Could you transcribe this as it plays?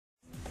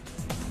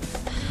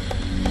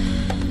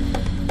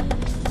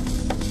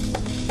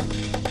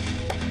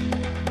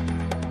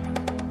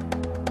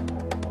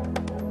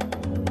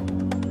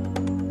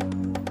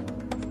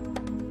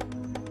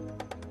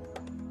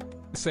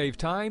Save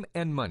time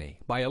and money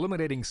by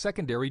eliminating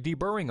secondary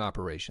deburring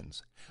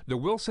operations. The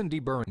Wilson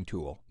deburring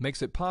tool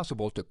makes it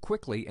possible to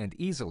quickly and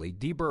easily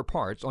deburr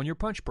parts on your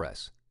punch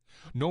press.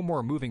 No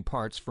more moving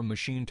parts from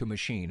machine to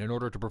machine in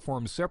order to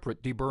perform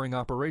separate deburring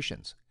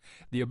operations.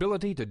 The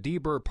ability to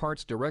deburr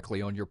parts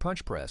directly on your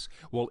punch press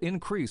will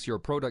increase your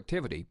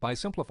productivity by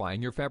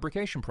simplifying your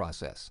fabrication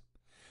process.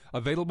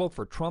 Available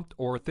for Trumpf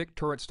or thick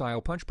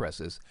turret-style punch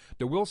presses,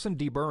 the Wilson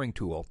deburring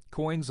tool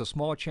coins a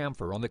small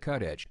chamfer on the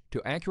cut edge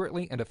to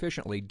accurately and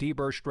efficiently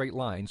deburr straight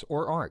lines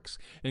or arcs,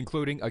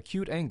 including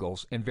acute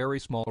angles and very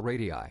small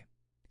radii.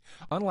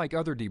 Unlike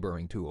other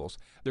deburring tools,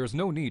 there is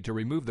no need to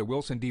remove the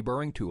Wilson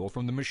deburring tool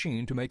from the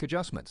machine to make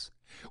adjustments.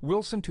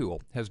 Wilson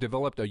Tool has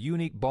developed a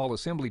unique ball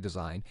assembly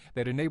design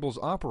that enables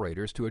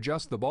operators to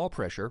adjust the ball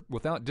pressure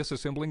without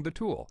disassembling the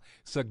tool,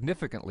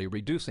 significantly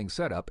reducing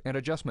setup and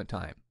adjustment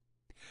time.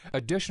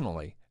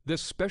 Additionally,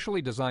 this specially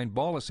designed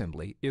ball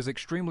assembly is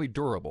extremely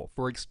durable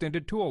for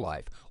extended tool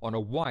life on a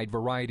wide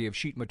variety of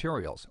sheet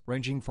materials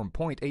ranging from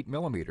 0.8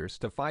 millimeters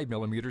to 5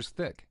 millimeters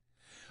thick.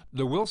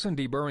 The Wilson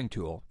deburring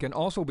tool can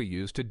also be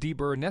used to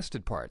deburr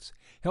nested parts,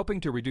 helping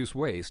to reduce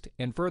waste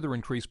and further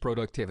increase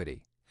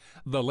productivity.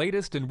 The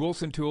latest in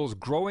Wilson Tool's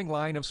growing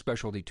line of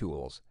specialty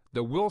tools,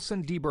 the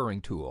Wilson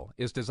deburring tool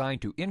is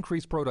designed to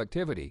increase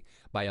productivity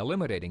by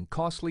eliminating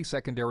costly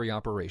secondary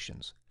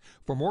operations.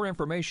 For more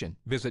information,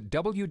 visit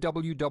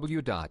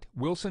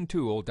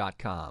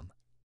www.wilsontool.com.